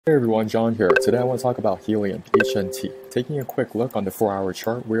Hey everyone, John here. Today I want to talk about Helium, HNT. Taking a quick look on the 4-hour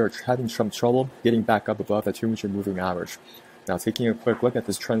chart, we are having some trouble getting back up above the 200 moving average. Now taking a quick look at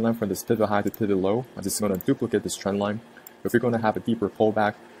this trend line from this pivot high to pivot low, I'm just going to duplicate this trend line. If we're going to have a deeper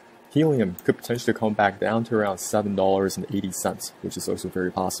pullback, Helium could potentially come back down to around $7.80, which is also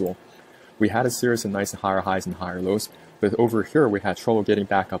very possible. We had a series of nice higher highs and higher lows, but over here we had trouble getting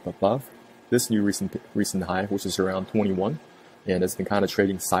back up above this new recent high, which is around 21. And it's been kind of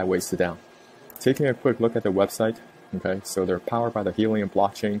trading sideways to down. Taking a quick look at the website, okay, so they're powered by the Helium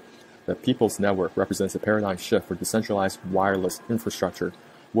blockchain. The People's Network represents a paradigm shift for decentralized wireless infrastructure.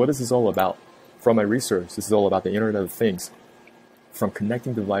 What is this all about? From my research, this is all about the Internet of Things, from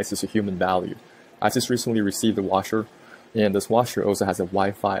connecting devices to human value. I just recently received a washer, and this washer also has a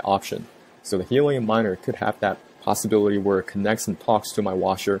Wi-Fi option. So the Helium miner could have that possibility where it connects and talks to my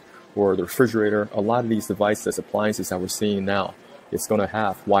washer, or the refrigerator. A lot of these devices, appliances that we're seeing now, it's going to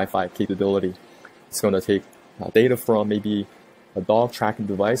have Wi-Fi capability. It's going to take data from maybe a dog tracking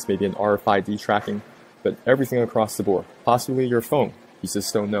device, maybe an RFID tracking, but everything across the board. Possibly your phone. You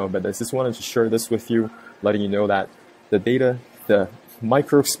just don't know. But I just wanted to share this with you, letting you know that the data, the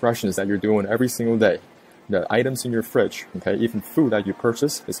micro expressions that you're doing every single day, the items in your fridge, okay, even food that you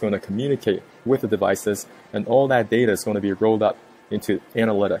purchase, is going to communicate with the devices, and all that data is going to be rolled up into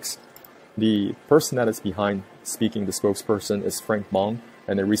analytics. The person that is behind speaking, the spokesperson, is Frank Mong,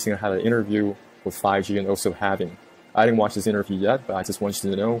 and they recently had an interview with 5G and also Having. I didn't watch this interview yet, but I just want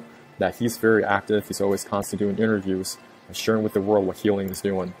you to know that he's very active. He's always constantly doing interviews and sharing with the world what Helium is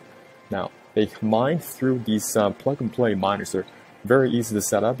doing. Now, they mine through these plug-and-play miners. They're very easy to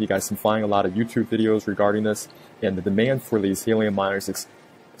set up. You guys can find a lot of YouTube videos regarding this, and the demand for these Helium miners is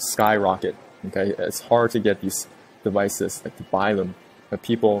skyrocket. Okay, it's hard to get these devices, like to buy them. But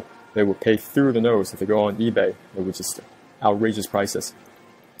people, they will pay through the nose if they go on eBay, which is outrageous prices.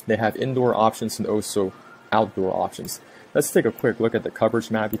 They have indoor options and also outdoor options. Let's take a quick look at the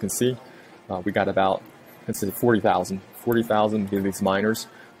coverage map. You can see we got about, let's say 40,000 of these miners,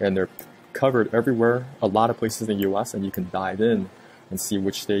 and they're covered everywhere, a lot of places in the US, and you can dive in and see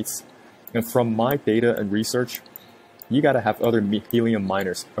which states. And from my data and research, you got to have other Helium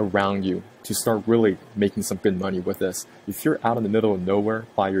miners around you to start really making some good money with this. If you're out in the middle of nowhere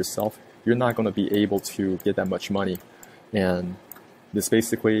by yourself, you're not going to be able to get that much money. And this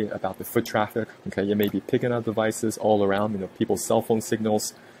basically about the foot traffic. Okay, you may be picking up devices all around, people's cell phone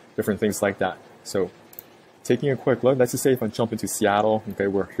signals, different things like that. So taking a quick look, let's just say if I jump into Seattle, okay,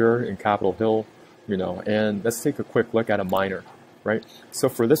 we're here in Capitol Hill, and let's take a quick look at a miner, right? So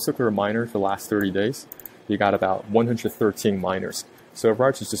for this particular miner for the last 30 days, you got about 113 miners. So if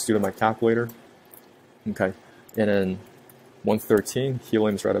I just do my calculator, okay, and then 113,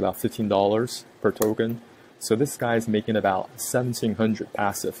 Helium's right about $15 per token. So this guy's making about 1,700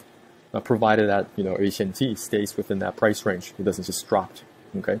 passive, provided that HNT stays within that price range. It doesn't just drop,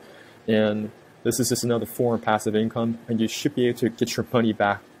 okay? And this is just another form of passive income, and you should be able to get your money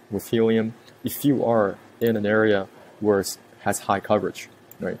back with Helium if you are in an area where it has high coverage,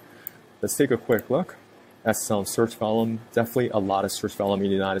 right? Let's take a quick look at some search volume. Definitely a lot of search volume in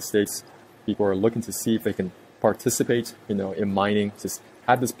the United States. People are looking to see if they can participate, in mining. Just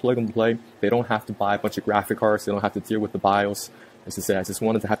have this plug and play. They don't have to buy a bunch of graphic cards. They don't have to deal with the BIOS. As I say, I just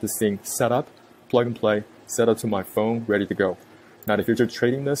wanted to have this thing set up, plug and play, set up to my phone, ready to go. Now, if you're just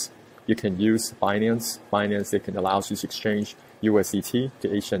trading this, you can use Binance. Binance, it can allow you to exchange USDT to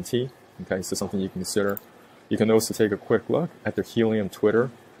HNT. Okay, so something you can consider. You can also take a quick look at their Helium Twitter,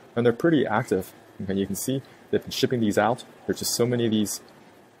 and they're pretty active. Okay, you can see they've been shipping these out. There's just so many of these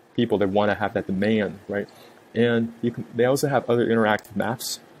people that want to have that demand, right? And they also have other interactive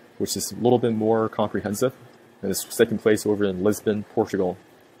maps, which is a little bit more comprehensive, and it's taking place over in Lisbon, Portugal.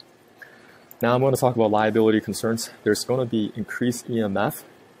 Now I'm going to talk about liability concerns. There's going to be increased EMF,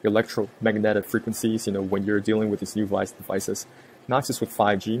 electromagnetic frequencies, when you're dealing with these new devices, not just with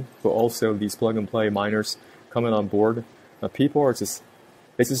 5G, but also these plug-and-play miners coming on board. People are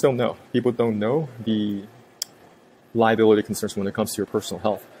they just don't know. People don't know the liability concerns when it comes to your personal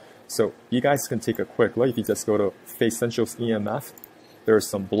health. So you guys can take a quick look. If you just go to Face Essentials EMF, there are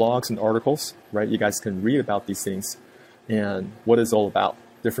some blogs and articles, right? You guys can read about these things and what it's all about.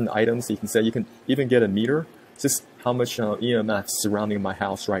 Different items. You can say, you can even get a meter, just how much EMF is surrounding my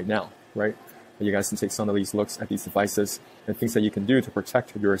house right now, right? And you guys can take some of these looks at these devices and things that you can do to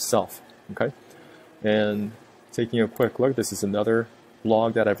protect yourself, okay? And taking a quick look, this is another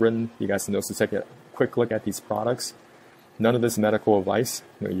blog that I've written. You guys can also take a quick look at these products. None of this medical advice.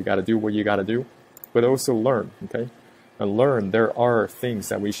 You got to do what you got to do, but also learn, okay? And learn. There are things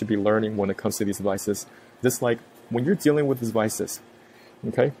that we should be learning when it comes to these devices. Just like when you're dealing with devices,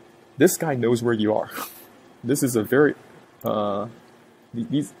 Okay, this guy knows where you are. This is a very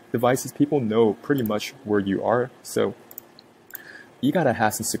these devices, people know pretty much where you are, so you gotta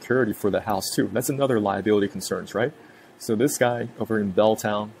have some security for the house too. That's another liability concerns, right? So this guy over in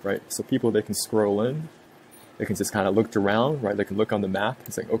Belltown, right? So people, they can scroll in, they can just kind of look around, right? They can look on the map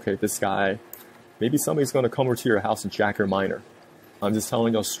and say, okay, this guy, maybe somebody's gonna come over to your house and jack your miner. I'm just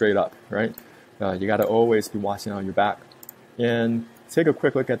telling you straight up, right? You gotta always be watching on your back. And take a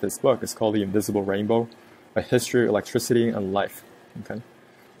quick look at this book. It's called The Invisible Rainbow, A History of Electricity and Life. Okay,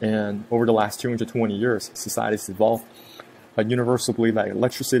 and over the last 220 years, society's evolved a universal belief that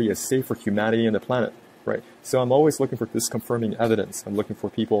electricity is safe for humanity and the planet, right? So I'm always looking for this confirming evidence. I'm looking for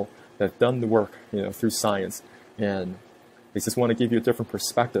people that have done the work, through science, and they just want to give you a different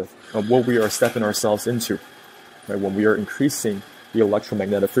perspective of what we are stepping ourselves into, right? When we are increasing the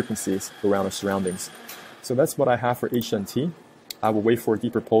electromagnetic frequencies around our surroundings. So that's what I have for HNT. I will wait for a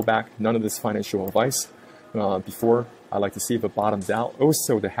deeper pullback. None of this financial advice. Before, I like to see if it bottoms out.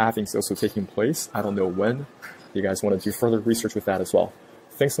 Also, the halving is also taking place. I don't know when. You guys want to do further research with that as well.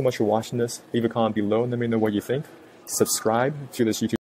 Thanks so much for watching this. Leave a comment below and let me know what you think. Subscribe to this YouTube